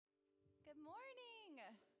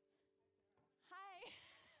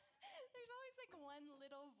like one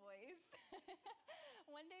little voice.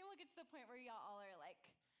 One day we'll get to the point where y'all all are like,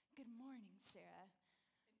 good morning, Sarah.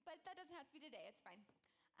 But that doesn't have to be today, it's fine.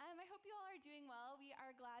 I hope you all are doing well. We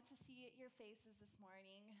are glad to see your faces this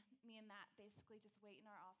morning. Me and Matt basically just wait in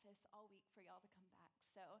our office all week for y'all to come back.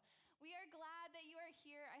 So we are glad that you are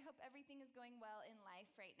here. I hope everything is going well in life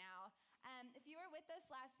right now. If you were with us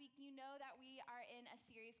last week, you know that we are in a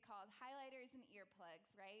series called Highlighters and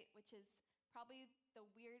Earplugs, right? Which is probably the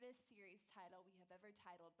weirdest series title we have ever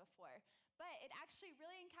titled before. But it actually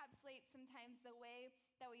really encapsulates sometimes the way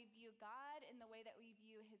that we view God and the way that we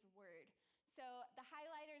view his word. So the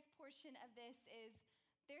highlighters portion of this is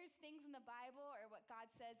there's things in the Bible or what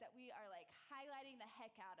God says that we are like highlighting the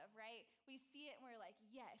heck out of, right? We see it and we're like,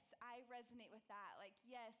 yes, I resonate with that. Like,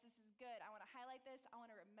 yes, this is good. I want to highlight this. I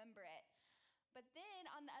want to remember it. But then,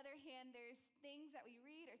 on the other hand, there's things that we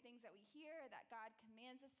read or things that we hear that God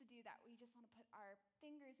commands us to do that we just want to put our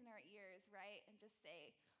fingers in our ears, right? And just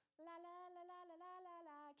say, la, la, la, la, la, la, la,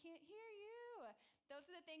 la, can't hear you. Those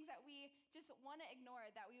are the things that we just want to ignore,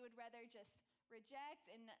 that we would rather just reject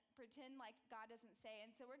and pretend like God doesn't say.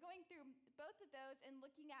 And so we're going through both of those and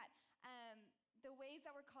looking at the ways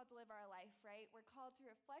that we're called to live our life, right? We're called to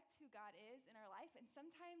reflect who God is in our life, and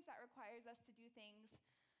sometimes that requires us to do things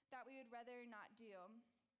that we would rather not do.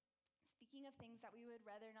 Speaking of things that we would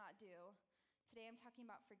rather not do, today I'm talking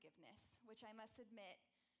about forgiveness, which I must admit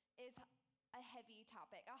is a heavy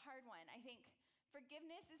topic, a hard one. I think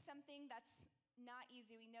forgiveness is something that's not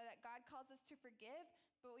easy. We know that God calls us to forgive,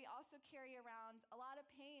 but we also carry around a lot of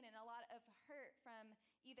pain and a lot of hurt from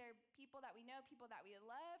either people that we know, people that we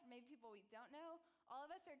love, maybe people we don't know. All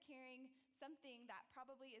of us are carrying something that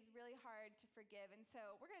probably is really hard to forgive. And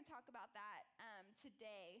so we're going to talk about that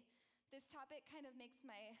today. This topic kind of makes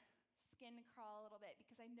my skin crawl a little bit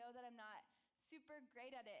because I know that I'm not super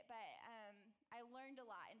great at it, but I learned a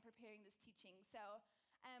lot in preparing this teaching. So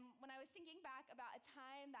when I was thinking back about a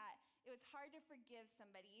time that it was hard to forgive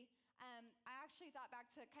somebody, I actually thought back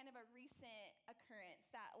to kind of a recent occurrence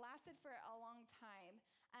that lasted for a long time.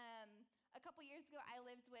 A couple years ago, I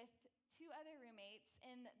lived with two other roommates,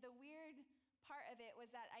 and the weird part of it was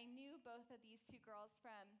that I knew both of these two girls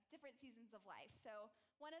from different seasons of life. So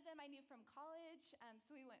one of them I knew from college, so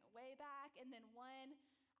we went way back, and then one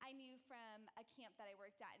I knew from a camp that I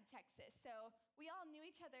worked at in Texas. So we all knew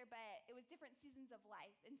each other, but it was different seasons of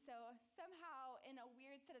life. And so somehow, in a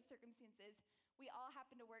weird set of circumstances, we all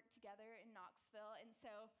happened to work together in Knoxville. And so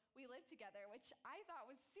we lived together, which I thought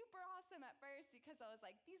was super awesome at first because I was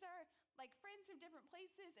like, these are like friends from different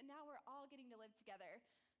places, and now we're all getting to live together.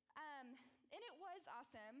 And it was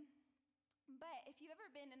awesome. But if you've ever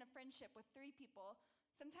been in a friendship with three people,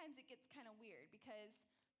 sometimes it gets kind of weird because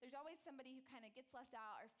there's always somebody who kind of gets left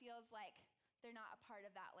out or feels like they're not a part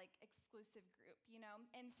of that like exclusive group, you know?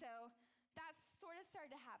 And so that sort of started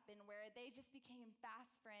to happen where they just became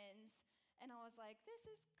fast friends, and I was like, this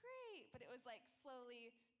is great, but it was like slowly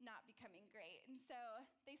not becoming great. And so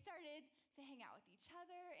they started to hang out with each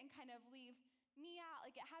other and kind of leave me out.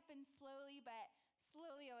 Like it happened slowly, but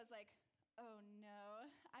slowly I was like, oh no,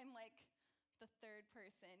 I'm like the third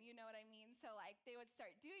person, you know what I mean? So like they would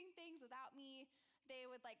start doing things without me. They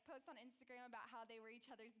would like post on Instagram about how they were each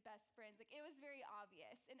other's best friends. Like it was very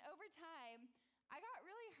obvious. And over time, I got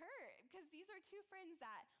really hurt because these are two friends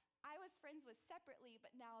that I was friends with separately,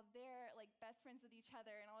 but now they're like best friends with each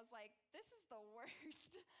other. And I was like, this is the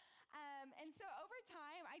worst. And so over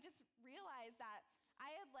time, I just realized that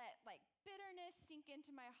I had let like bitterness sink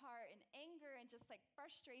into my heart and anger and just like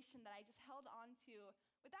frustration that I just held on to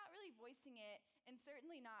without really voicing it and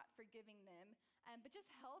certainly not forgiving them, but just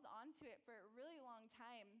held on to it for a really long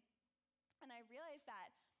time. And I realized that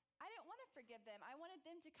I didn't want to forgive them. I wanted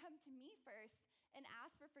them to come to me first and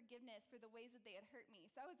ask for forgiveness for the ways that they had hurt me.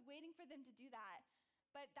 So I was waiting for them to do that,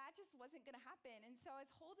 but that just wasn't going to happen. And so I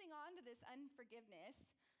was holding on to this unforgiveness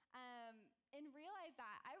and realized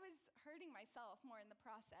that I was hurting myself more in the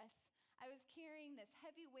process. I was carrying this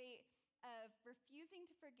heavy weight of refusing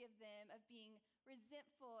to forgive them, of being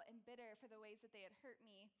resentful and bitter for the ways that they had hurt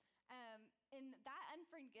me. And that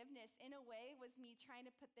unforgiveness, in a way, was me trying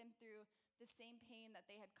to put them through the same pain that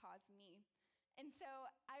they had caused me. And so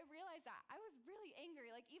I realized that I was really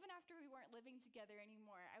angry. Like, even after we weren't living together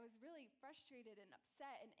anymore, I was really frustrated and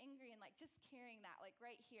upset and angry and, like, just carrying that, like,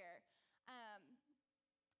 right here.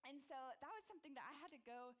 And so that was something that I had to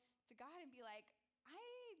go to God and be like,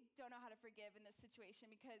 I don't know how to forgive in this situation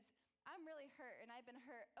because I'm really hurt, and I've been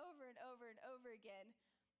hurt over and over and over again,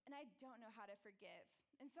 and I don't know how to forgive.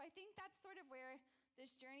 And so I think that's sort of where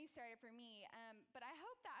this journey started for me. But I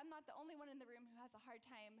hope that I'm not the only one in the room who has a hard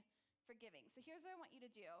time forgiving. So here's what I want you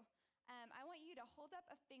to do. I want you to hold up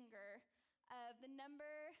a finger of the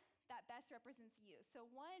number that best represents you. So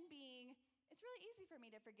 1 being, it's really easy for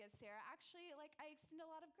me to forgive Sarah. Actually, I extend a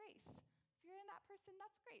lot of grace. If you're in that person,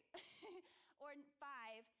 that's great. Or 5,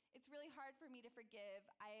 it's really hard for me to forgive.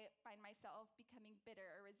 I find myself becoming bitter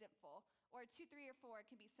or resentful. Or 2, 3, or 4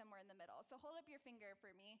 can be somewhere in the middle. So hold up your finger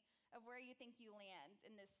for me of where you think you land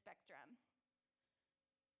in this spectrum.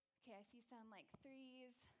 Okay, I see some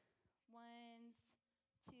 3s, 1s,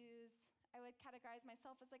 2s. I would categorize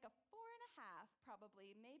myself as a 4.5,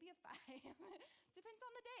 probably, maybe a 5. Depends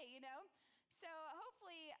on the day, So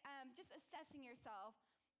hopefully, just assessing yourself.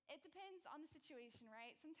 It depends on the situation,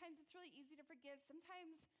 right? Sometimes it's really easy to forgive.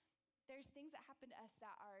 Sometimes there's things that happen to us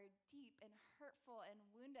that are deep and hurtful and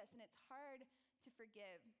wound us, and it's hard to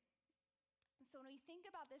forgive. So when we think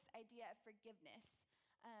about this idea of forgiveness,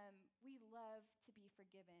 we love to be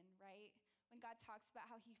forgiven, right? When God talks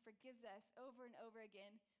about how he forgives us over and over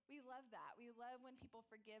again, we love that. We love when people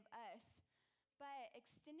forgive us. But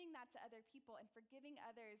extending that to other people and forgiving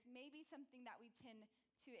others may be something that we tend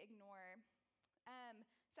to ignore.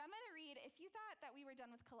 So I'm going to read, if you thought that we were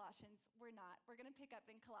done with Colossians, we're not. We're going to pick up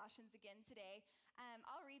in Colossians again today.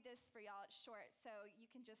 I'll read this for y'all. It's short, so you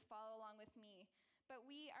can just follow along with me. But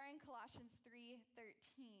we are in Colossians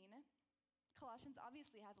 3:13. Colossians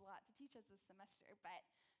obviously has a lot to teach us this semester, but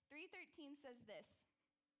 3:13 says this: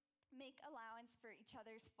 make allowance for each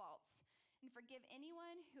other's faults and forgive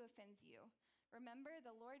anyone who offends you. Remember,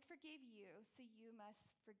 the Lord forgave you, so you must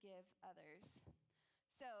forgive others.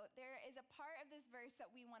 So there is a part of this verse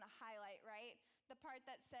that we want to highlight, right? The part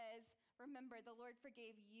that says, remember, the Lord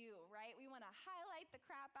forgave you, right? We want to highlight the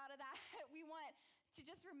crap out of that. We want to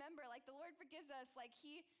just remember, the Lord forgives us,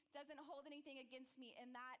 he doesn't hold anything against me,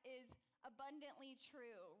 and that is abundantly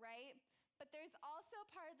true, right? But there's also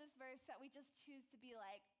a part of this verse that we just choose to be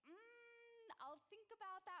I'll think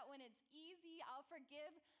about that when it's easy. I'll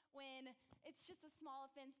forgive when it's just a small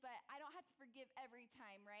offense, but I don't have to forgive every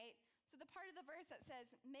time, right? So the part of the verse that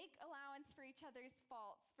says, make allowance for each other's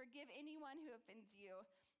faults, forgive anyone who offends you,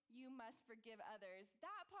 you must forgive others.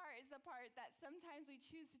 That part is the part that sometimes we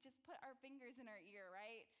choose to just put our fingers in our ear,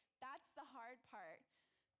 right? That's the hard part.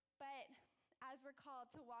 But as we're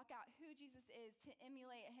called to walk out who Jesus is, to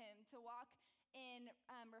emulate him, to walk in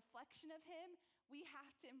reflection of him, we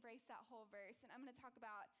have to embrace that whole verse. And I'm going to talk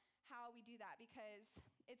about how we do that because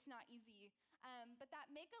it's not easy. But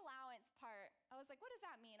that make allowance part, I was like, what does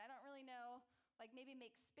that mean? I don't really know. Maybe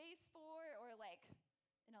make space for, or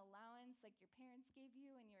an allowance your parents gave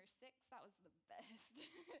you when you were 6. That was the best.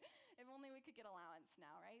 If only we could get allowance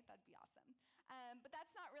now, right? That'd be awesome. But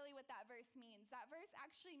that's not really what that verse means. That verse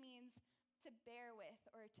actually means to bear with,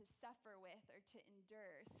 or to suffer with, or to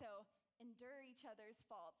endure. So endure each other's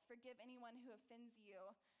faults. Forgive anyone who offends you.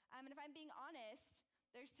 And if I'm being honest,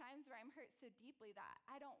 there's times where I'm hurt so deeply that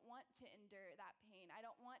I don't want to endure that pain. I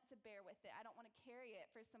don't want to bear with it. I don't want to carry it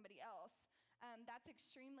for somebody else. That's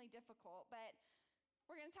extremely difficult. But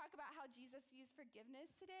we're going to talk about how Jesus views forgiveness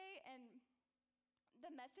today. And the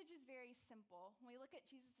message is very simple. When we look at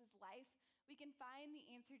Jesus' life, we can find the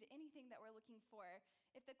answer to anything that we're looking for.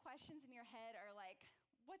 If the questions in your head are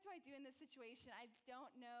what do I do in this situation? I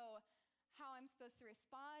don't know how I'm supposed to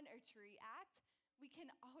respond or to react. We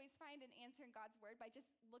can always find an answer in God's word by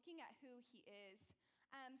just looking at who he is.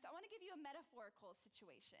 So I want to give you a metaphorical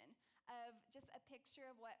situation of just a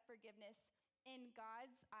picture of what forgiveness in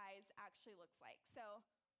God's eyes actually looks like. So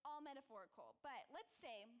all metaphorical. But let's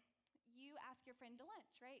say you ask your friend to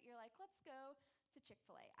lunch, right? You're like, let's go to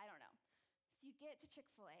Chick-fil-A. I don't know. So you get to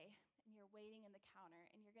Chick-fil-A and you're waiting in the counter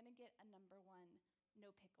and you're going to get a number 1,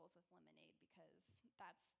 no pickles with lemonade, because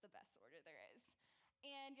that's the best order there is.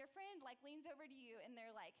 And your friend leans over to you and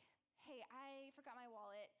they're like, hey, I forgot my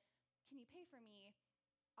wallet. Can you pay for me?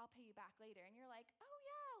 I'll pay you back later. And you're like, oh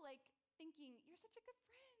yeah, thinking, you're such a good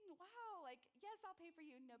friend. Wow, yes, I'll pay for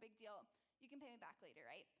you. No big deal. You can pay me back later,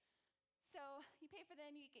 right? So you pay for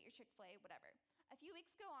them, you get your Chick-fil-A, whatever. A few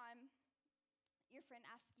weeks go on, your friend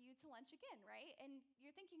asks you to lunch again, right? And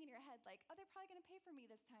you're thinking in your head oh, they're probably going to pay for me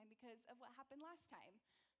this time because of what happened last time.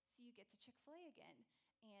 So you get to Chick-fil-A again,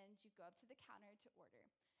 and you go up to the counter to order.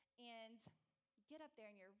 And you get up there,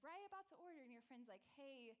 and you're right about to order, and your friend's like,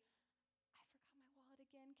 hey, I forgot my wallet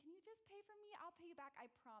again. Can you just pay for me? I'll pay you back, I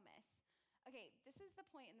promise. Okay, this is the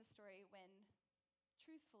point in the story when,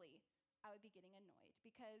 truthfully, I would be getting annoyed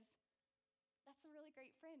because that's a really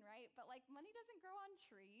great friend, right? But money doesn't grow on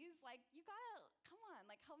trees. You gotta, come on,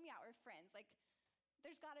 help me out. We're friends.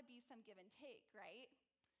 There's gotta be some give and take, right?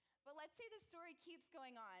 But let's say the story keeps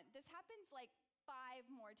going on. This happens 5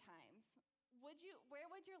 more times. Where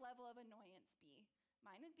would your level of annoyance be?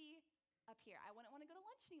 Mine would be up here. I wouldn't want to go to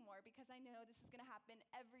lunch anymore because I know this is going to happen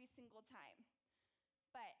every single time.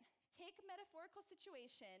 But take a metaphorical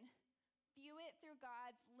situation, view it through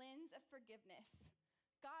God's lens of forgiveness.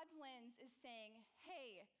 God's lens is saying,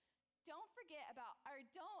 hey, don't forget about, or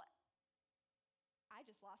don't, I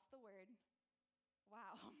just lost the word.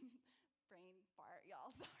 Wow, brain fart,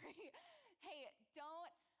 y'all, sorry. Hey,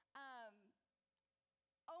 don't,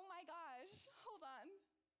 oh my gosh, hold on.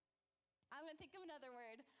 I'm gonna think of another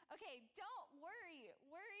word. Okay, don't worry.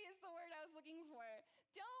 Worry is the word I was looking for.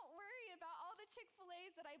 Don't worry about all the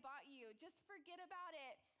Chick-fil-A's that I bought you. Just forget about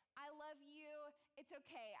it. I love you. It's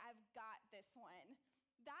okay. I've got this one.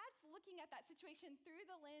 That's looking at that situation through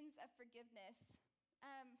the lens of forgiveness.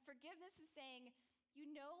 Forgiveness is saying, you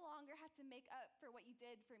no longer have to make up for what you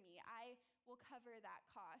did for me. I will cover that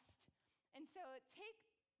cost. And so take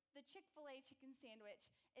the Chick-fil-A chicken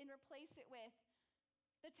sandwich and replace it with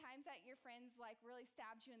the times that your friends really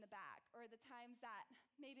stabbed you in the back, or the times that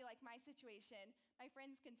maybe like my situation, my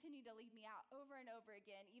friends continue to leave me out over and over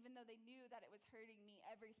again, even though they knew that it was hurting me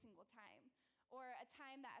every single time. Or a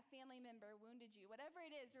time that a family member wounded you. Whatever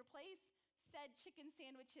it is, replace said chicken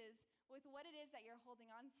sandwiches with what it is that you're holding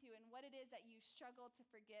on to and what it is that you struggle to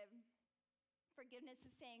forgive. Forgiveness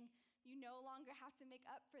is saying you no longer have to make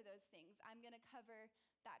up for those things. I'm going to cover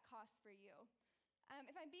that cost for you.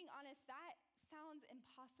 If I'm being honest, that sounds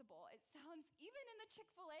impossible. It sounds, even in the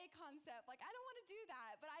Chick-fil-A concept, like I don't want to do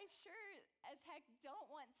that, but I sure as heck don't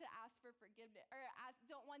want to ask for forgiveness, or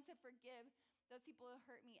don't want to forgive those people who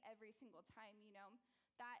hurt me every single time,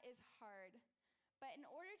 That is hard. But in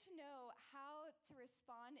order to know how to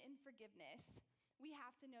respond in forgiveness, we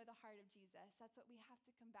have to know the heart of Jesus. That's what we have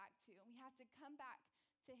to come back to. We have to come back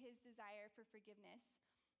to his desire for forgiveness.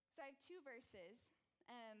 So I have 2 verses.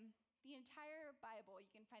 The entire Bible, you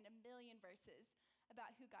can find a million verses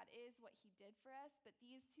about who God is, what he did for us, but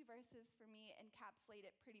these 2 verses for me encapsulate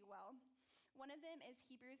it pretty well. One of them is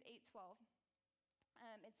Hebrews 8:12.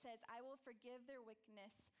 It says, I will forgive their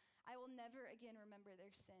wickedness. I will never again remember their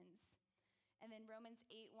sins. And then Romans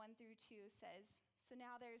 8:1-2 says, so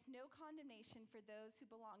now there is no condemnation for those who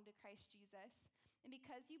belong to Christ Jesus. And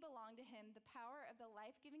because you belong to him, the power of the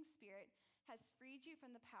life-giving Spirit has freed you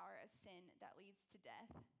from the power of sin that leads to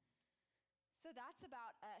death. So that's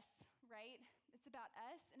about us, right? It's about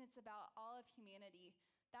us, and it's about all of humanity.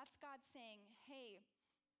 That's God saying, hey,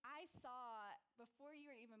 I saw, before you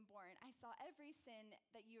were even born, I saw every sin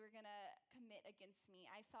that you were going to commit against me.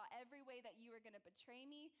 I saw every way that you were going to betray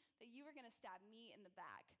me, that you were going to stab me in the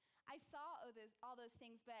back. I saw all those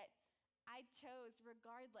things, but I chose,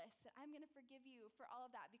 regardless, that I'm going to forgive you for all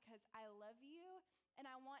of that because I love you, and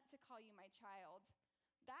I want to call you my child.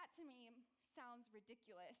 That, to me, sounds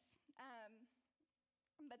ridiculous,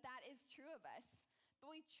 but that is true of us.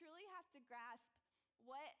 But we truly have to grasp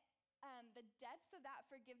what the depths of that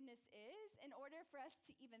forgiveness is in order for us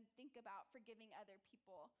to even think about forgiving other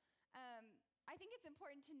people. I think it's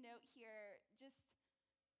important to note here just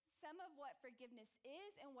some of what forgiveness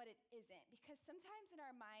is and what it isn't, because sometimes in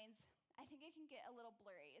our minds, I think it can get a little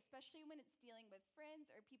blurry, especially when it's dealing with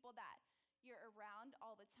friends or people that you're around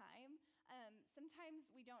all the time. Sometimes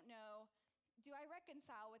we don't know, do I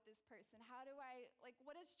reconcile with this person? How do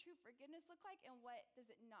what does true forgiveness look like and what does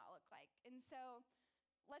it not look like? And so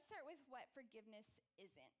let's start with what forgiveness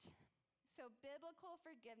isn't. So biblical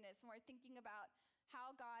forgiveness, when we're thinking about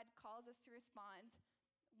how God calls us to respond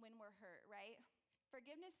when we're hurt, right?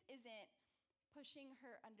 Forgiveness isn't pushing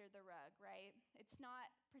hurt under the rug, right? It's not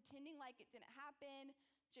pretending like it didn't happen,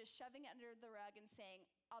 just shoving it under the rug and saying,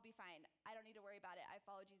 I'll be fine. I don't need to worry about it. I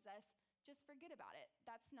follow Jesus. Just forget about it.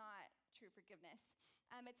 That's not true forgiveness.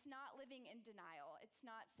 It's not living in denial. It's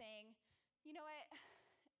not saying, you know what?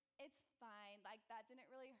 It's fine. That didn't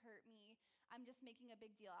really hurt me. I'm just making a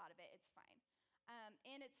big deal out of it. It's fine.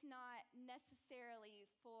 And it's not necessarily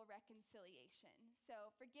full reconciliation.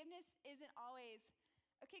 So forgiveness isn't always,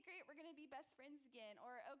 okay, great, we're going to be best friends again.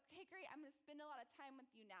 Or, okay, great, I'm going to spend a lot of time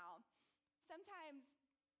with you now. Sometimes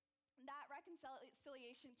that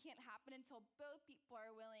reconciliation can't happen until both people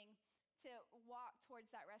are willing to walk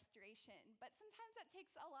towards that restoration. But sometimes that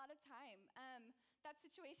takes a lot of time. That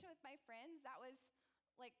situation with my friends, that was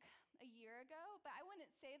a year ago, but I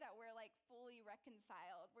wouldn't say that we're fully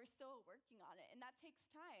reconciled. We're still working on it, and that takes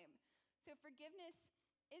time. So forgiveness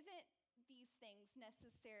isn't these things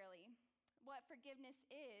necessarily. What forgiveness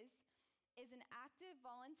is an active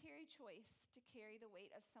voluntary choice to carry the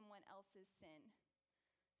weight of someone else's sin.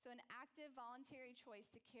 So an active voluntary choice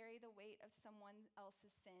to carry the weight of someone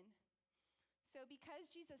else's sin. So because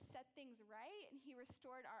Jesus set things right and he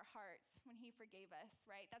restored our hearts when he forgave us,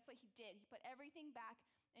 right? That's what he did. He put everything back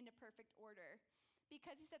into perfect order.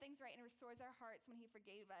 because he set things right and restores our hearts when he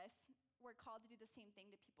forgave us, we're called to do the same thing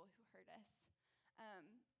to people who hurt us.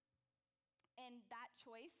 And that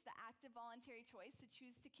choice, the active voluntary choice to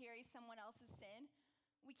choose to carry someone else's sin,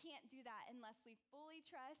 we can't do that unless we fully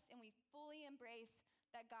trust and we fully embrace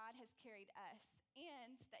that God has carried us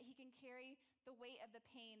and that he can carry the weight of the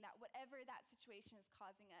pain that whatever that situation is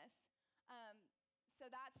causing us. So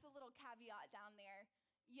that's the little caveat down there.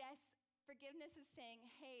 Yes, forgiveness is saying,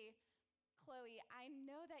 hey, Chloe, I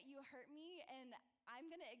know that you hurt me and I'm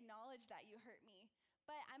going to acknowledge that you hurt me,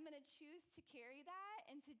 but I'm going to choose to carry that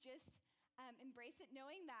and to just embrace it,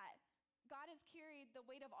 knowing that God has carried the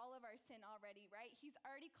weight of all of our sin already, right? He's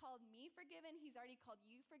already called me forgiven. He's already called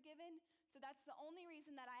you forgiven. So that's the only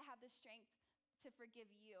reason that I have the strength to forgive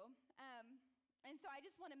you. And so I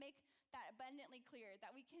just want to make that abundantly clear that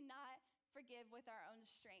we cannot forgive with our own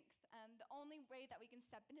strength. The only way that we can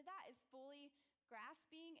step into that is fully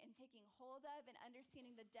grasping and taking hold of and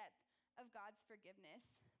understanding the depth of God's forgiveness.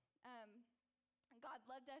 God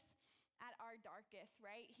loved us at our darkest,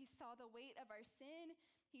 right? He saw the weight of our sin.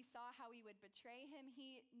 He saw how we would betray him.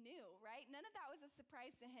 He knew, right? None of that was a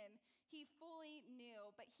surprise to him. He fully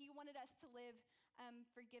knew, but he wanted us to live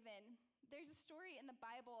forgiven. There's a story in the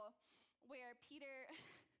Bible where Peter,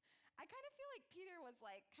 I kind of feel like Peter was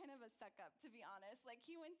like kind of a suck up, to be honest. Like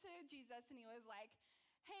he went to Jesus and he was like,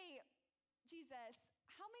 hey, Jesus,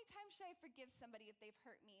 how many times should I forgive somebody if they've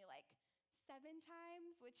hurt me? Like 7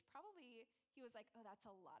 times, which probably he was like, oh, that's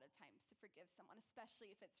a lot of times to forgive someone,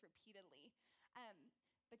 especially if it's repeatedly.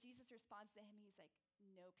 But Jesus responds to him, he's like,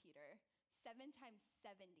 no, Peter, 7 times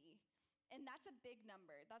 70. And that's a big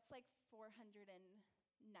number. That's like 490,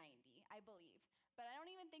 I believe. But I don't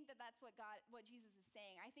even think that that's what Jesus is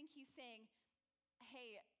saying. I think he's saying,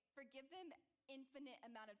 hey, forgive them infinite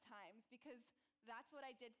amount of times because that's what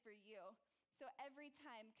I did for you. So every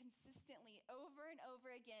time, consistently, over and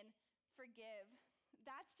over again, forgive.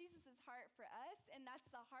 That's Jesus' heart for us, and that's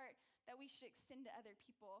the heart that we should extend to other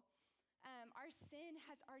people. Our sin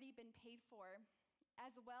has already been paid for,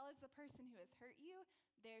 as well as the person who has hurt you,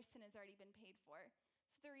 their sin has already been paid for.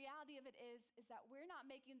 So the reality of it is that we're not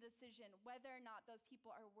making the decision whether or not those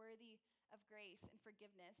people are worthy of grace and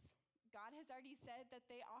forgiveness. God has already said that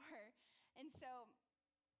they are. And so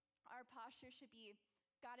our posture should be,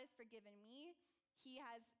 God has forgiven me. He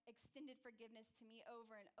has extended forgiveness to me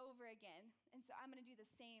over and over again. And so I'm going to do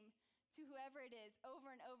the same to whoever it is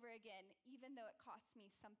over and over again, even though it costs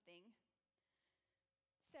me something.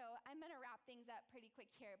 So I'm going to wrap things up pretty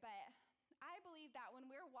quick here, but I believe that when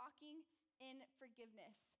we're walking in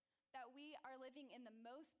forgiveness, that we are living in the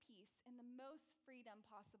most peace and the most freedom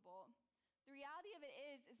possible. The reality of it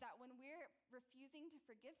is that when we're refusing to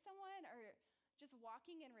forgive someone or just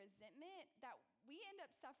walking in resentment, that we end up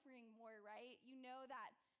suffering more, right? You know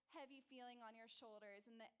that heavy feeling on your shoulders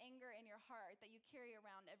and the anger in your heart that you carry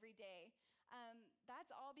around every day. That's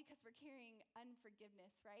all because we're carrying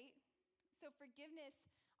unforgiveness, right? So forgiveness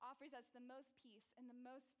offers us the most peace and the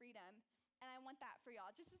most freedom. And I want that for y'all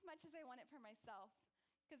just as much as I want it for myself.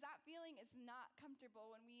 Because that feeling is not comfortable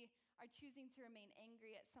when we are choosing to remain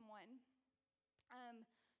angry at someone.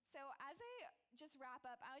 So as I just wrap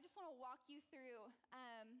up, I just want to walk you through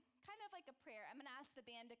kind of like a prayer. I'm going to ask the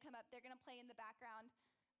band to come up. They're going to play in the background.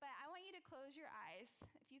 But I want you to close your eyes,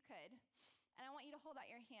 if you could. And I want you to hold out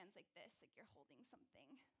your hands like this, like you're holding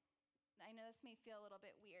something. I know this may feel a little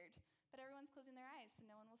bit weird, but everyone's closing their eyes, so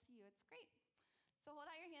no one will see you. It's great. So hold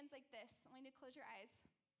out your hands like this. I want you to close your eyes.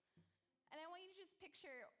 And I want you to just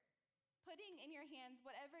picture putting in your hands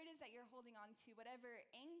whatever it is that you're holding on to, whatever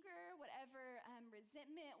anger, whatever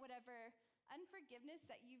resentment, whatever unforgiveness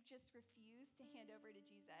that you've just refused to hand over to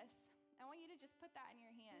Jesus. I want you to just put that in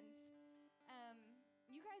your hands.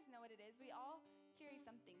 You guys know what it is. We all carry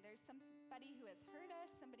something. There's somebody who has hurt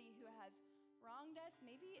us, somebody who has wronged us,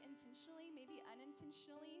 maybe intentionally, maybe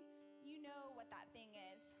unintentionally. You know what that thing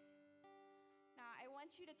is. Now, I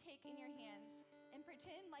want you to take in your hands and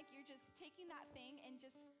pretend like you're just taking that thing and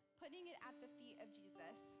just putting it at the feet of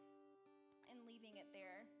Jesus and leaving it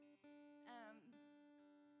there.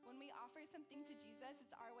 When we offer something to Jesus,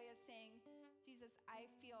 it's our way of saying, Jesus, I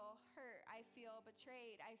feel hurt. I feel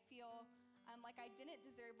betrayed. I feel like I didn't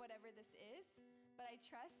deserve whatever this is, but I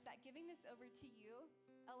trust that giving this over to you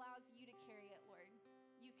allows you to carry it, Lord.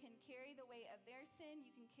 You can carry the weight of their sin.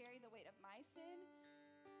 You can carry the weight of my sin.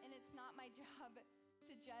 And it's not my job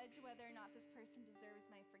to judge whether or not this person deserves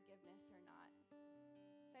my forgiveness or not.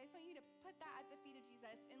 So I just want you to put that at the feet of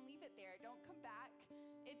Jesus and leave it there. Don't come back.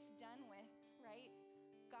 It's done with, right?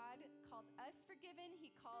 God called us forgiven.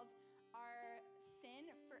 He called our sin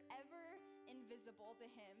forever invisible to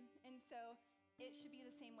him. And so it should be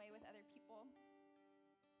the same way with other people.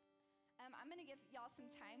 I'm going to give y'all some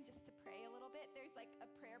time just to pray a little bit. There's like a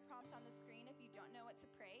prayer prompt on the screen if you don't know what to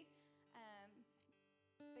pray.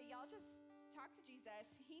 But y'all just talk to Jesus.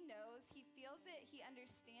 He knows, he feels it, he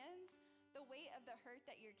understands the weight of the hurt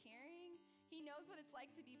that you're carrying. He knows what it's like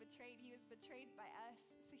to be betrayed. He was betrayed by us,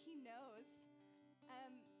 so he knows.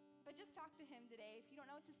 But just talk to him today. If you don't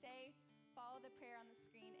know what to say, follow the prayer on the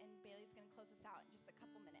screen, and Bailey's going to close us out in